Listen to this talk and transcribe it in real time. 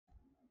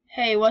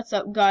Hey, what's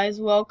up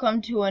guys?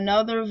 Welcome to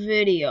another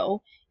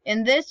video.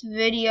 In this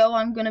video,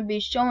 I'm gonna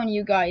be showing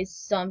you guys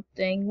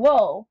something.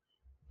 Whoa!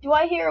 Do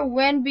I hear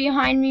wind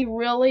behind me,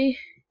 really? Is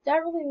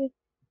that really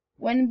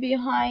wind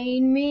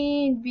behind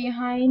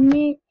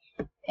me?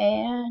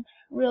 And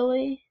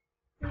really?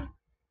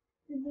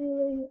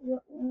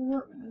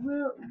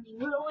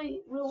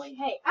 Really?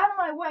 Hey, out of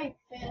my way,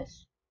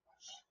 fish!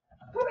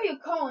 Who are you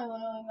calling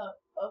when I'm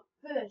a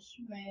fish,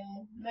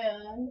 man?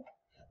 Man,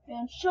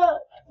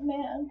 shut,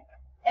 man.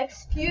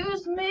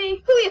 Excuse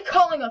me? Who you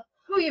calling a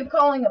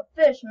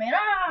fish, man?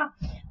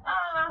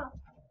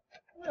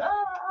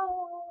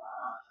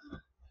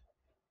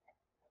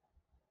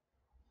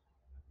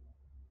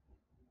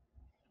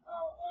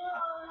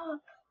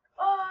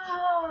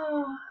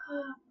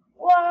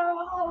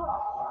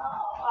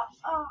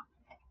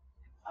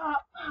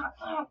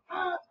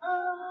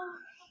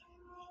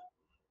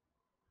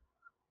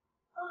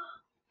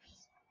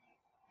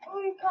 Who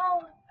you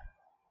calling?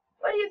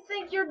 What do you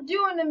think you're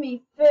doing to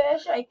me,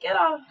 fish? I get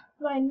off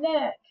my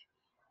neck.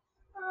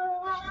 What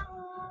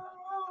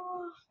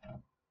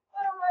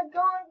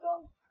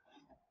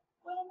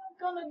am I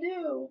gonna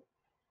do?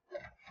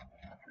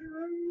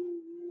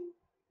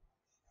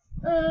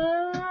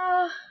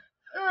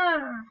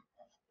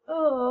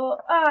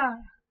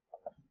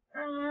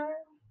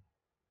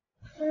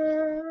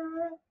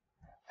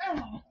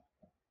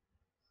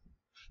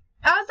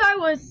 As I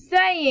was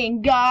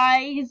saying,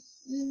 guys,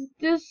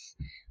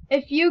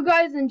 if you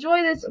guys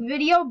enjoy this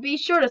video, be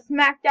sure to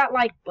smack that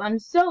like button.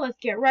 So let's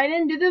get right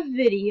into the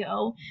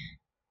video.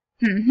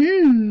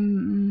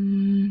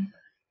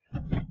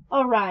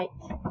 Alright.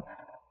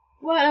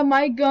 What am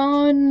I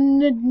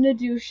gonna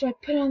do? Should I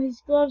put on these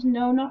gloves?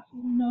 No, not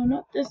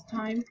this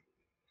time.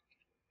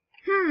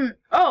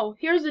 Oh,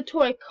 here's a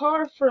toy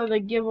car for the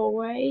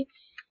giveaway.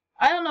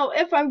 I don't know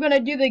if I'm gonna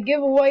do the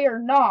giveaway or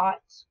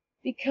not,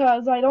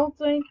 because I don't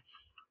think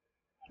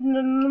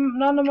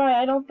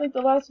I don't think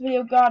the last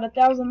video got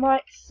 1,000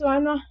 likes, so I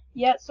don't know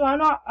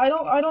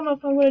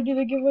if I'm gonna do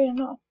the giveaway or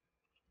not.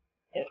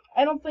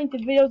 I don't think the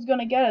video's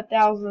gonna get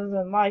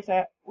 1,000 likes.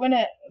 But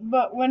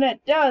when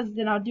it does,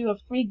 then I'll do a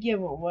free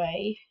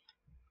giveaway.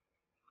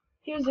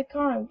 Here's the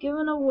car I'm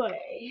giving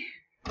away.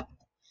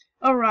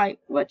 Alright,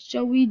 what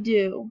shall we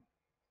do?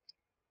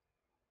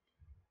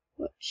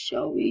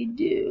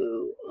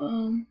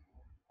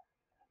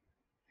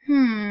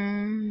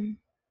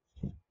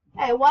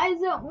 Hey, why is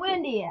it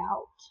windy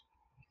out?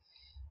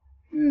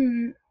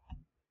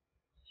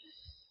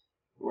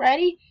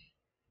 Ready?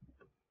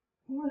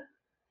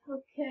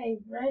 Okay,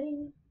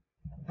 ready?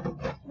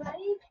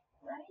 Ready?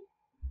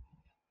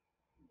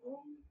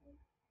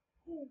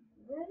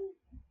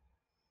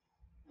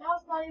 Now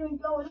it's not even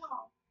going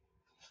off.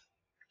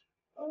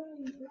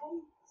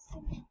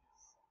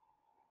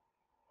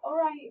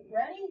 Alright,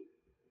 ready?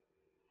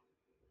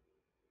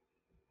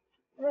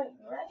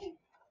 Ready?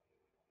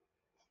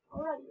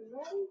 Alright, you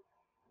ready?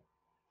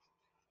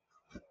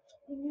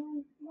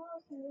 Now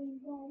it's not even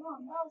going on.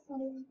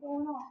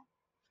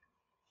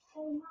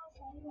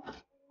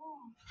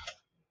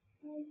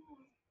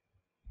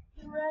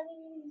 You ready?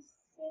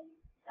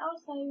 Now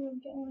it's not even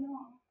going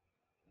on.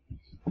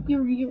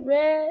 You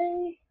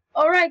ready?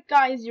 Alright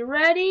guys, you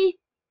ready?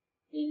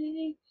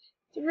 3,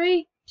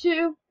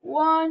 2,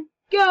 1,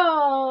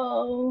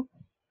 go!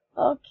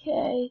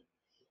 Okay.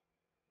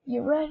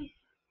 You ready?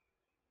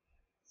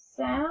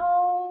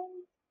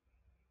 Sound?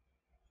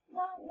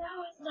 No,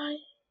 it's not.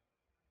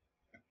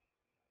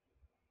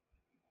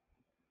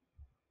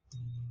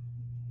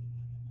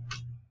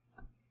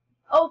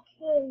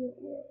 Okay.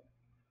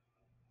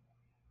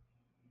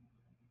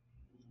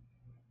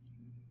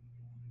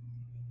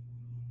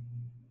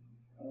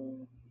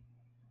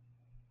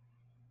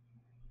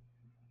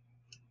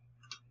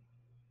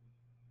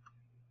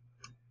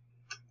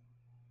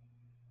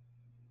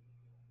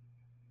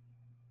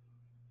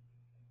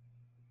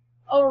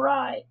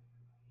 Alright.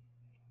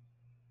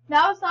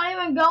 Now it's not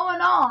even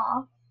going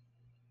off.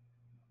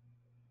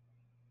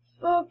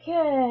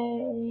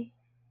 Okay.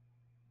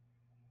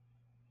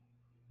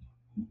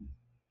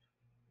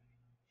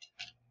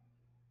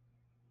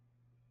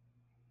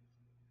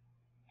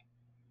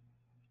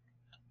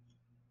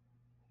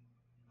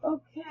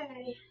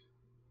 Okay.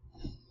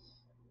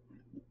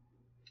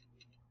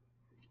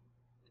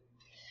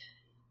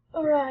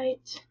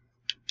 Alright.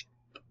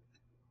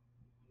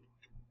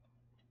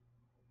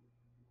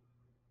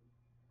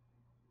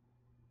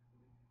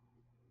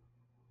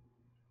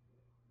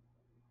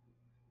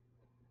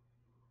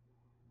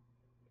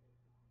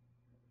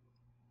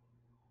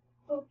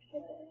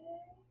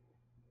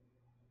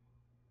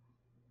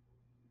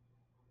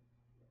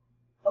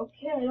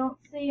 Okay,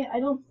 I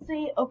don't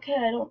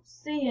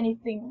see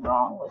anything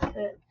wrong with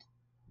it.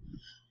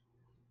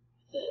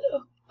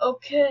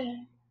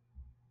 Okay.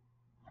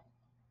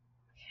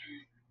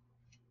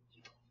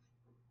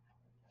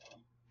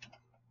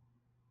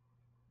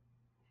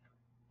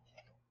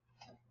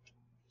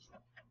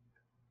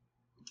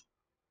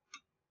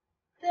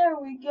 There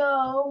we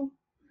go.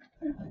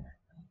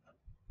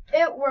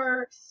 It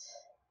works.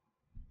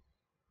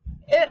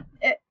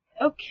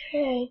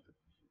 Okay,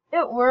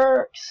 it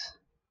works.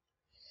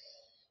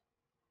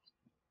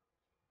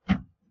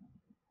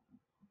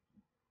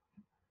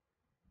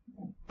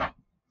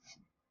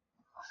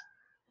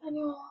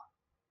 Anyway.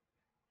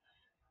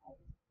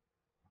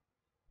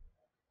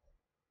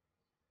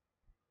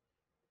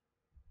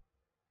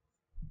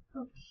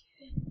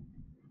 Okay.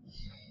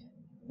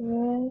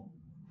 Right.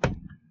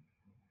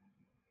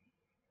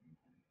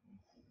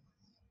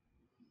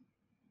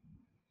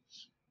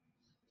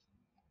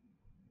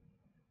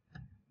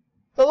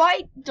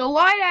 The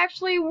light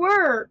actually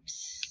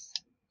works.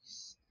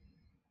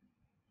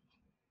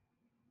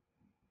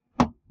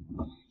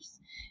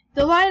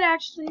 The light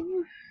actually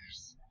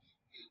works.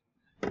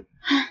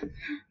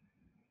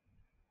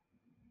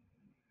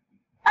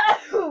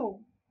 Ow!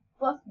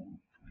 Bless me.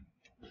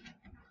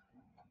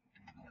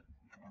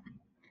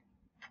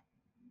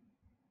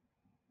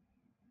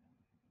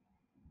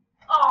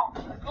 Oh,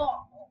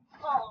 oh,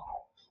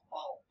 oh,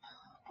 oh.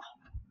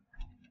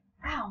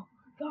 Ow,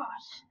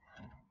 gosh.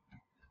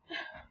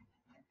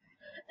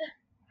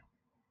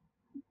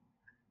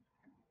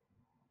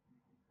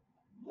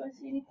 Do I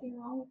see anything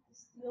wrong with the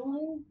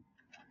ceiling?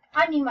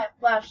 I need my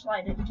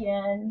flashlight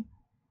again.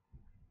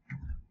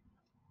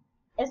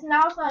 It's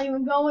not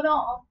even going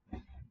off.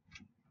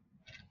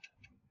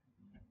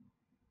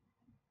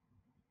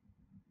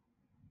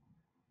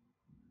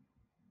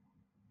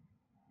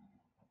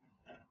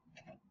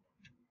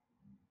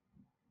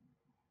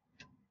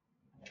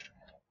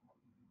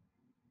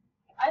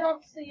 I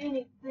don't see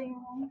anything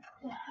wrong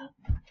with that.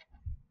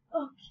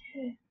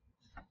 Okay.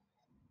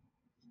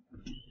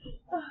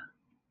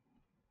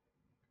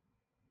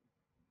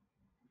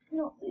 I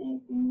don't see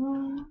anything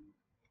wrong.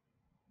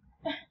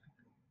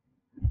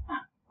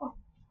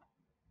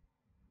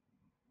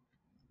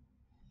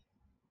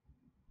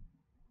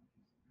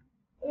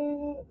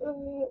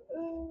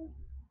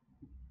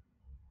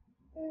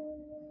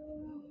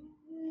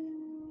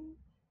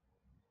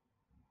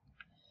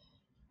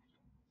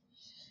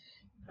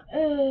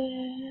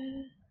 Oh.